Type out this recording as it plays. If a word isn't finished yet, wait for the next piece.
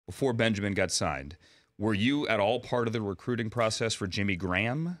before Benjamin got signed, were you at all part of the recruiting process for Jimmy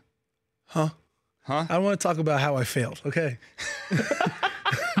Graham? Huh? I don't want to talk about how I failed. Okay.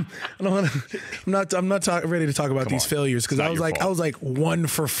 I don't want to. I'm not ready to talk about these failures because I was like 1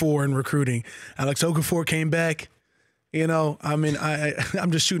 for 4 in recruiting. Alex Okafor came back. You know, I mean,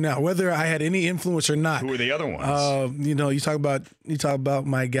 I'm just shooting out. Whether I had any influence or not. Who were the other ones? You know, you talk about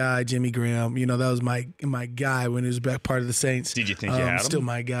my guy Jimmy Graham. You know, that was my guy when he was back part of the Saints. Did you think you had him? Still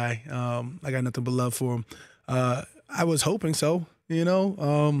my guy. I got nothing but love for him. I was hoping so. You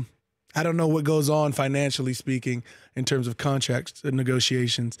know, I don't know what goes on financially speaking in terms of contracts and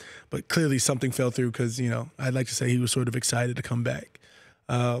negotiations, but clearly something fell through because, you know, I'd like to say he was sort of excited to come back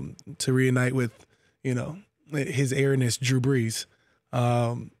to reunite with, you know, his airness, Drew Brees.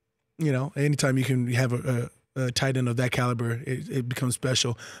 You know, anytime you can have a tight end of that caliber, it becomes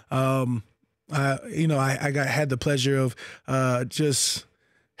special. You know, I had the pleasure of just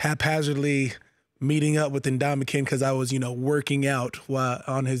haphazardly meeting up with Ndamukong because I was, you know, working out while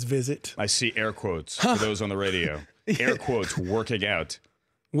on his visit. I see air quotes for those on the radio. Air quotes, working out.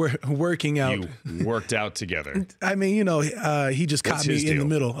 We're working out. You worked out together. I mean, you know, he just caught me in the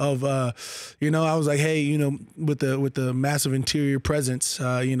middle of, you know, I was like, hey, you know, with the massive interior presence,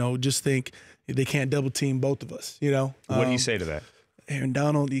 you know, just think they can't double team both of us, you know. What do you say to that? Aaron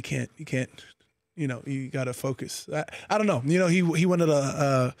Donald, you can't, you know, you got to focus. I don't know. You know, he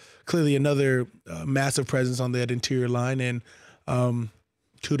wanted clearly another massive presence on that interior line, and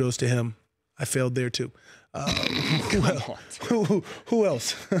kudos to him. I failed there too. Who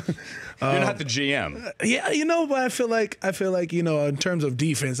else? You're not the GM. Yeah, you know, but I feel like, you know, in terms of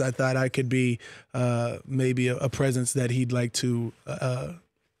defense, I thought I could be maybe a presence that he'd like to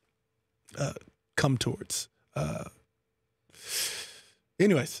come towards.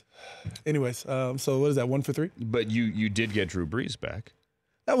 Anyways, so what is that, 1 for 3? But you did get Drew Brees back.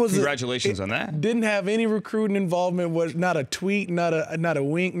 That was congratulations on that. Didn't have any recruiting involvement. Was not a tweet, not a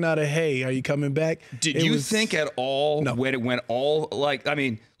wink, not a hey, are you coming back? Did you think at all when it went all like? I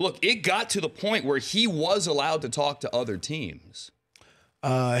mean, look, it got to the point where he was allowed to talk to other teams.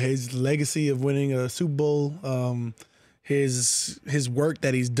 His legacy of winning a Super Bowl, his work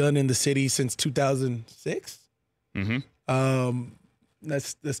that he's done in the city since 2006. Mm-hmm.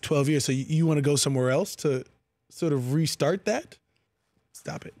 That's 12 years. So you want to go somewhere else to sort of restart that?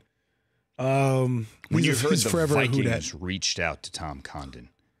 Stop it. When you heard the Vikings that reached out to Tom Condon,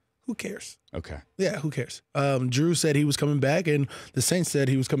 who cares? Okay. Yeah, who cares? Drew said he was coming back, and the Saints said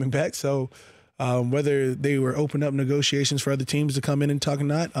he was coming back. So whether they were open up negotiations for other teams to come in and talk or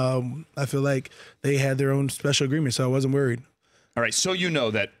not, I feel like they had their own special agreement, so I wasn't worried. All right, so you know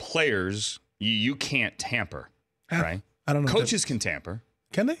that players, you can't tamper, right? I don't know. Coaches can tamper.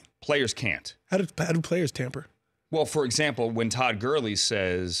 Can they? Players can't. How do players tamper? Well, for example, when Todd Gurley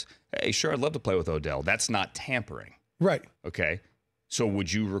says, hey, sure, I'd love to play with Odell, that's not tampering. Right. Okay. So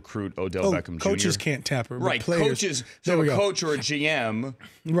would you recruit Odell Beckham Jr.? Coaches can't tamper. Right. Players, coaches, so a coach or a GM,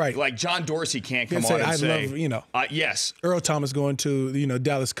 right? Like John Dorsey can't come on and say, love, you know, yes. Earl Thomas going to, you know,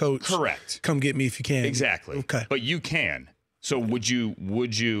 Dallas coach. Correct. Come get me if you can. Exactly. Okay. But you can. So would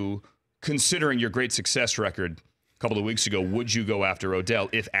you, considering your great success record a couple of weeks ago, would you go after Odell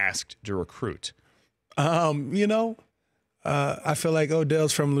if asked to recruit? You know, I feel like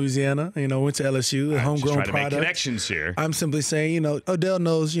Odell's from Louisiana, you know, went to LSU, a homegrown product. To make connections here. I'm simply saying, you know, Odell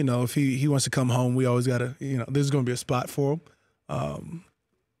knows, you know, if he wants to come home, we always got to, you know, there's going to be a spot for him.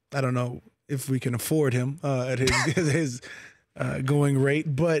 I don't know if we can afford him at his going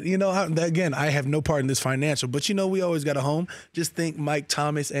rate, but, you know, again, I have no part in this financial, but, you know, we always got a home. Just think Mike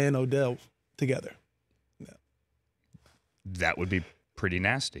Thomas and Odell together. Yeah. That would be pretty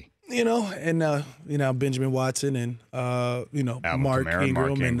nasty. You know, and now, you know, Benjamin Watson and, you know, Mark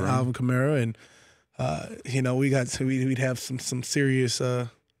Ingram and Alvin Kamara. And, you know, we'd have some serious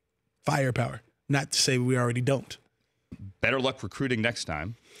firepower. Not to say we already don't. Better luck recruiting next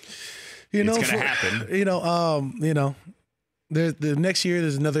time. You know, it's going to happen. You know, the next year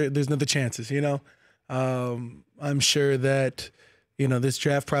there's another chances, you know. I'm sure that, you know, this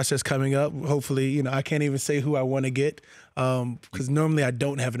draft process coming up, hopefully, you know, I can't even say who I want to get because normally I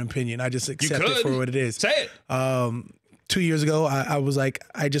don't have an opinion. I just accept it for what it is. Say it. 2 years ago, I was like,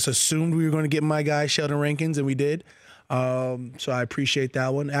 I just assumed we were going to get my guy, Sheldon Rankins, and we did. So I appreciate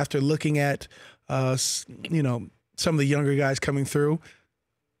that one. After looking at, you know, some of the younger guys coming through,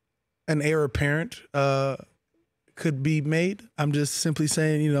 an heir apparent could be made. I'm just simply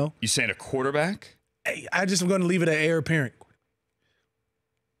saying, you know. You saying a quarterback? I just am going to leave it at heir apparent.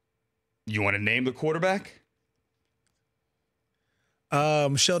 You want to name the quarterback?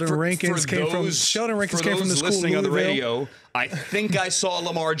 Sheldon Rankins came from the school listening on the Louisville. radio. I think I saw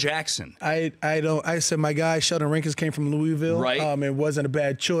Lamar Jackson. I said my guy Sheldon Rankins came from Louisville. Right. It wasn't a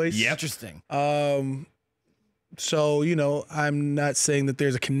bad choice. Yep. Interesting. So, I'm not saying that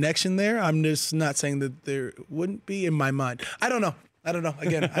there's a connection there. I'm just not saying that there wouldn't be in my mind. I don't know.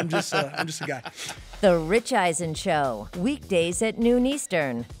 Again, I'm just a guy. The Rich Eisen Show, weekdays at noon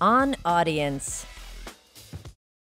Eastern on Audience.